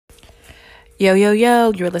Yo, yo,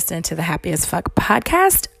 yo, you're listening to the Happy as Fuck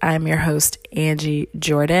podcast. I'm your host, Angie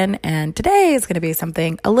Jordan, and today is going to be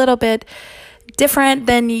something a little bit different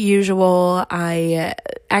than usual. I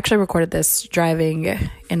actually recorded this driving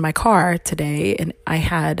in my car today, and I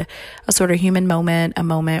had a sort of human moment, a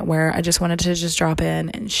moment where I just wanted to just drop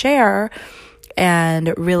in and share.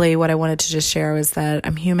 And really what I wanted to just share was that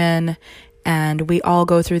I'm human, and we all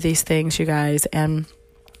go through these things, you guys. And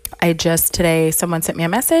today, someone sent me a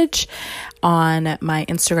message on my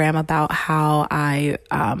Instagram about how I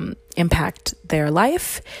impact their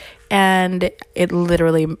life, and it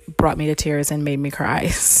literally brought me to tears and made me cry.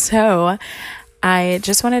 So I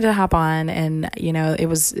just wanted to hop on, and it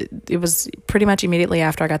was pretty much immediately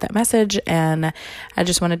after I got that message, and I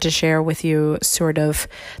just wanted to share with you sort of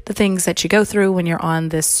the things that you go through when you're on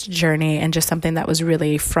this journey, and just something that was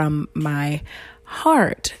really from my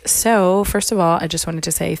heart. So first of all, I just wanted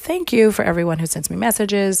to say thank you for everyone who sends me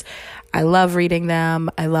messages. I love reading them.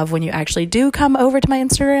 I love when you actually do come over to my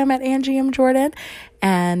Instagram at Angie M. Jordan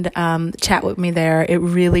and chat with me there. It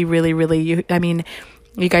really, really, really, you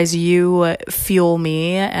guys, you fuel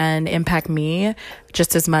me and impact me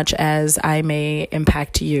just as much as I may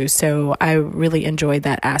impact you. So I really enjoyed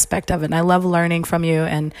that aspect of it. And I love learning from you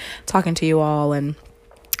and talking to you all and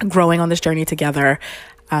growing on this journey together.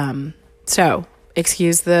 So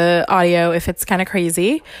excuse the audio if it's kind of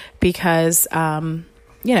crazy because,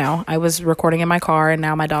 I was recording in my car, and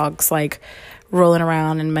now my dog's like rolling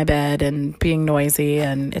around in my bed and being noisy,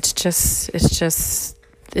 and it's just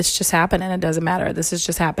happening. It doesn't matter. This is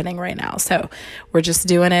just happening right now. So we're just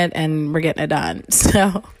doing it and we're getting it done.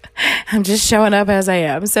 So I'm just showing up as I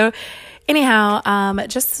am. So anyhow,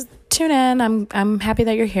 just tune in. I'm happy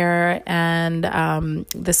that you're here, and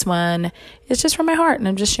this one is just from my heart, and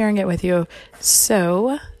I'm just sharing it with you.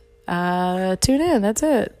 So tune in. That's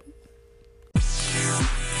it.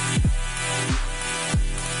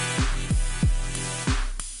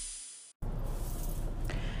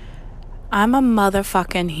 I'm a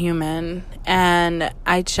motherfucking human, and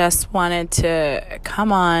I just wanted to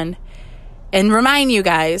come on and remind you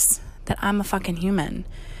guys that I'm a fucking human,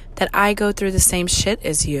 that I go through the same shit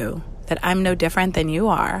as you, that I'm no different than you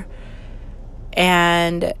are.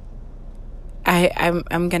 And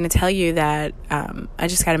I'm going to tell you that I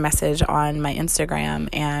just got a message on my Instagram,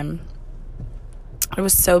 and it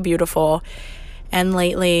was so beautiful. And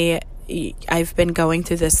lately I've been going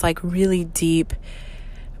through this like really deep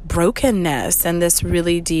brokenness and this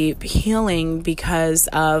really deep healing because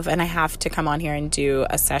of, and I have to come on here and do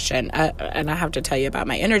a session, and I have to tell you about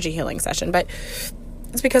my energy healing session, but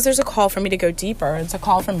it's because there's a call for me to go deeper. It's a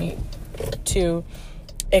call for me to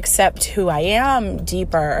accept who I am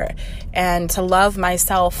deeper and to love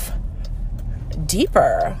myself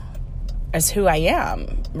deeper as who I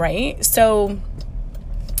am, right? So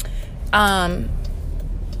I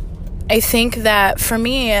think that for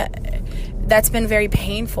me, that's been very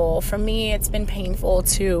painful. For me, it's been painful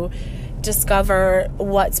to discover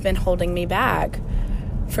what's been holding me back.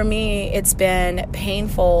 For me, it's been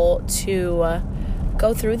painful to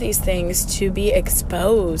go through these things, to be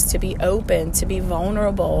exposed, to be open, to be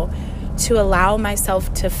vulnerable, to allow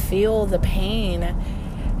myself to feel the pain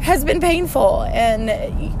has been painful. And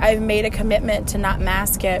I've made a commitment to not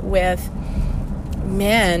mask it with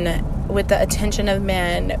men, with the attention of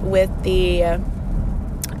men, with the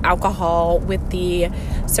alcohol, with the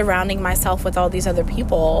surrounding myself with all these other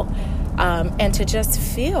people, and to just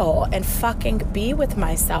feel and fucking be with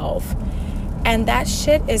myself. And that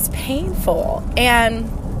shit is painful. And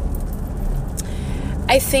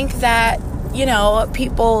I think that,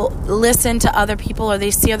 people listen to other people, or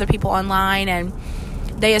they see other people online, and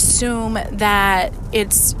they assume that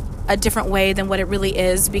it's a different way than what it really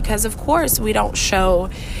is, because of course we don't show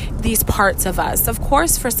these parts of us. Of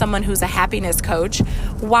course, for someone who's a happiness coach,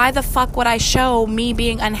 why the fuck would I show me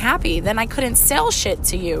being unhappy? Then I couldn't sell shit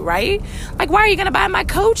to you, right? Like, why are you gonna buy my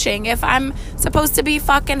coaching if I'm supposed to be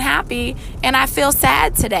fucking happy and I feel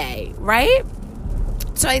sad today, right?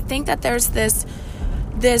 So I think that there's this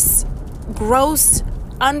gross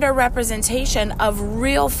underrepresentation of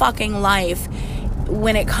real fucking life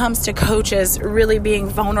when it comes to coaches really being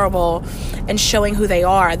vulnerable and showing who they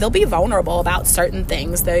are. They'll be vulnerable about certain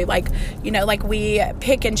things. They like we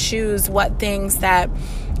pick and choose what things that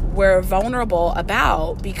we're vulnerable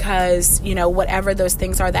about because, whatever those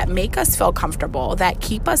things are that make us feel comfortable, that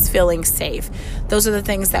keep us feeling safe. Those are the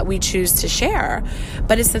things that we choose to share.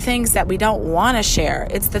 But it's the things that we don't want to share.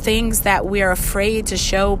 It's the things that we're afraid to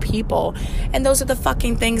show people. And those are the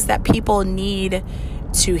fucking things that people need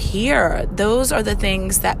to hear. Those are the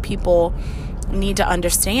things that people need to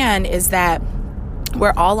understand, is that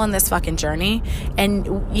we're all on this fucking journey.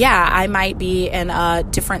 And yeah, I might be in a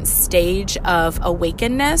different stage of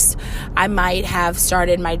awakeness. I might have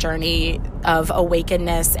started my journey of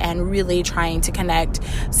awakeness and really trying to connect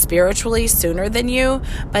spiritually sooner than you,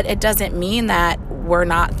 but it doesn't mean that we're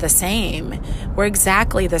not the same. We're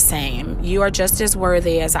exactly the same. You are just as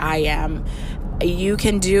worthy as I am. You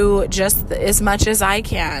can do just as much as I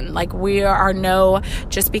can. Like, we are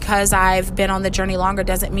just because I've been on the journey longer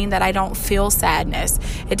doesn't mean that I don't feel sadness.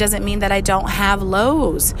 It doesn't mean that I don't have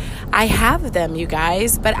lows. I have them, you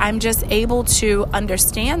guys, but I'm just able to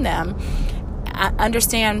understand them,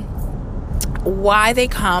 understand why they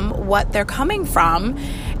come, what they're coming from,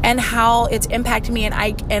 and how it's impacting me, and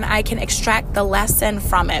I can extract the lesson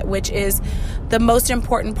from it, which is the most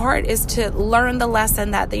important part, is to learn the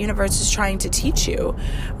lesson that the universe is trying to teach you,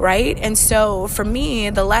 right? And so for me,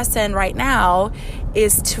 the lesson right now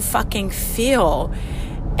is to fucking feel.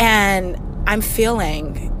 And I'm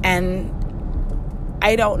feeling, and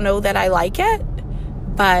I don't know that I like it,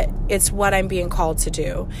 but it's what I'm being called to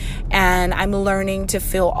do. And I'm learning to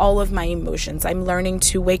feel all of my emotions. I'm learning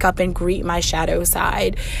to wake up and greet my shadow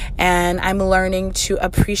side. And I'm learning to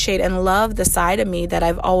appreciate and love the side of me that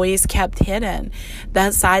I've always kept hidden,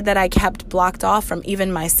 that side that I kept blocked off from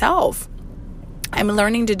even myself. I'm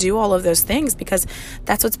learning to do all of those things because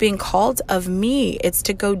that's what's being called of me. It's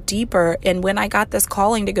to go deeper. And when I got this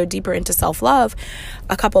calling to go deeper into self-love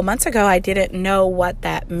a couple months ago, I didn't know what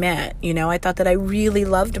that meant. I thought that I really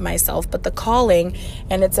loved myself, but the calling,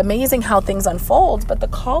 and it's amazing how things unfold, but the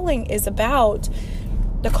calling was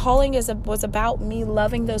about me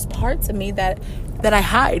loving those parts of me that I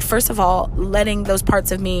hide. First of all, letting those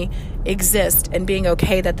parts of me exist and being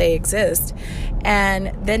okay that they exist,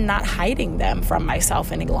 and then not hiding them from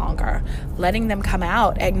myself any longer, letting them come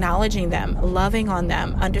out, acknowledging them, loving on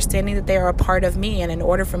them, understanding that they are a part of me. And in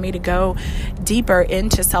order for me to go deeper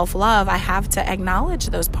into self-love, I have to acknowledge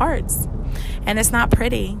those parts. And it's not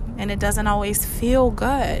pretty, and it doesn't always feel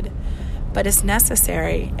good, but it's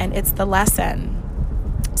necessary, and it's the lesson.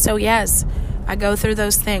 So yes, I go through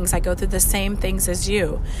those things. I go through the same things as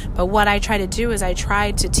you. But what I try to do is I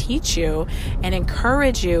try to teach you and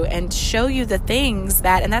encourage you and show you the things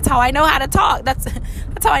and that's how I know how to talk. That's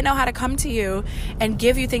how I know how to come to you and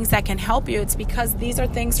give you things that can help you. It's because these are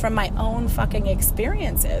things from my own fucking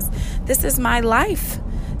experiences. This is my life.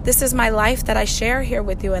 This is my life that I share here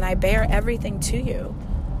with you, and I bear everything to you.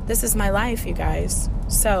 This is my life, you guys.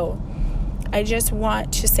 So I just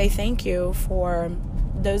want to say thank you for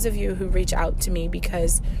those of you who reach out to me,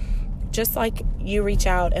 because just like you reach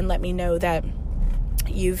out and let me know that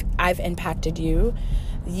I've impacted you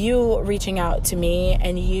reaching out to me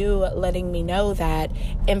and you letting me know that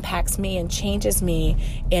impacts me and changes me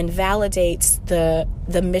and validates the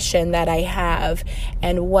mission that I have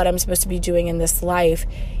and what I'm supposed to be doing in this life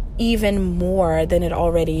even more than it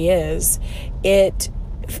already is. It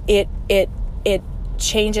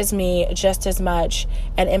changes me just as much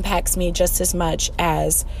and impacts me just as much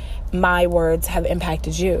as my words have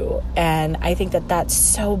impacted you. And I think that that's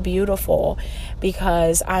so beautiful,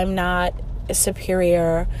 because I'm not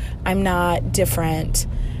superior. I'm not different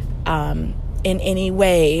in any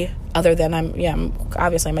way other than I'm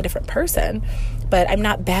a different person, but I'm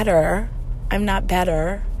not better.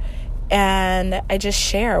 And I just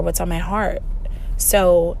share what's on my heart.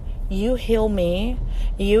 So you heal me,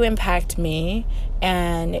 you impact me,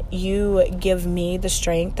 and you give me the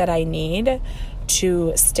strength that I need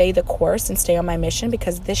to stay the course and stay on my mission,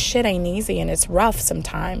 because this shit ain't easy and it's rough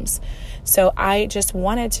sometimes. So I just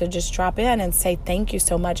wanted to just drop in and say thank you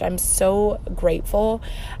so much. I'm so grateful.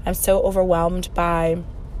 I'm so overwhelmed by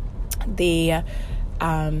the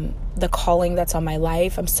calling that's on my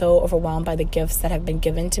life. I'm so overwhelmed by the gifts that have been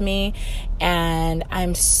given to me, and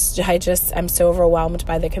I'm so overwhelmed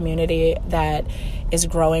by the community that is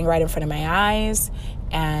growing right in front of my eyes.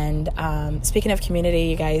 And speaking of community,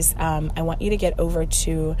 you guys, I want you to get over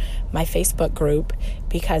to my Facebook group,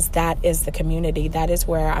 because that is the community. That is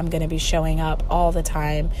where I'm going to be showing up all the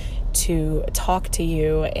time to talk to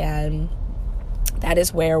you, and that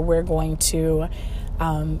is where we're going to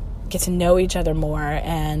get to know each other more,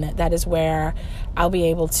 and that is where I'll be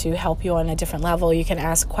able to help you on a different level. You can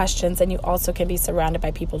ask questions, and you also can be surrounded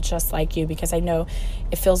by people just like you, because I know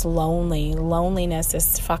it feels lonely. Loneliness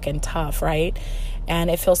is fucking tough, right? And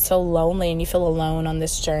it feels so lonely, and you feel alone on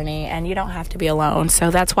this journey, and you don't have to be alone. So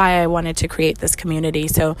that's why I wanted to create this community.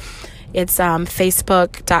 So it's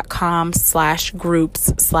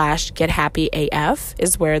facebook.com/groups/gethappyaf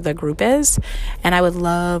is where the group is, and I would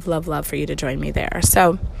love, love, love for you to join me there.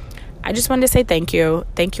 So I just wanted to say thank you.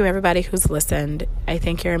 Thank you, everybody who's listened. I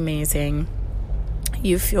think you're amazing.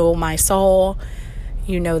 You fuel my soul.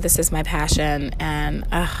 You know this is my passion, and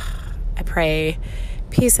I pray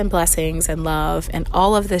peace and blessings and love and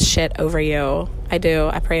all of this shit over you. I do.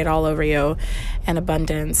 I pray it all over you, and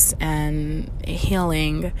abundance and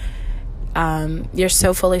healing. You're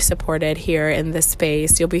so fully supported here in this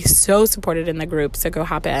space. You'll be so supported in the group, so go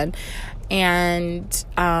hop in. And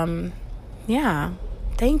yeah,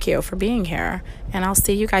 thank you for being here. And I'll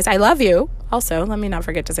see you guys. I love you. Also, let me not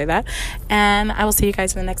forget to say that. And I will see you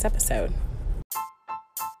guys in the next episode.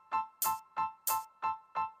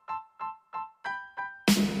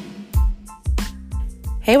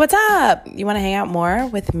 Hey, what's up? You want to hang out more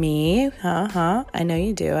with me? I know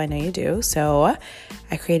you do. So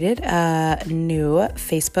I created a new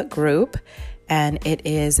Facebook group, and it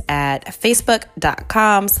is at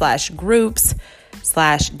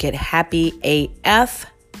facebook.com/groups/gethappyaf.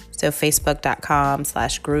 So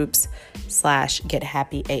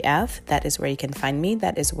facebook.com/groups/gethappyaf. That is where you can find me.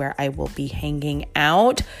 That is where I will be hanging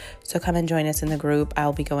out. So come and join us in the group.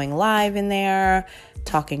 I'll be going live in there,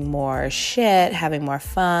 talking more shit, having more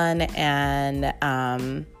fun, and,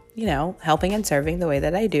 helping and serving the way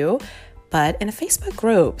that I do, but in a Facebook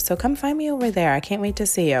group. So come find me over there. I can't wait to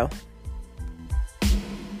see you.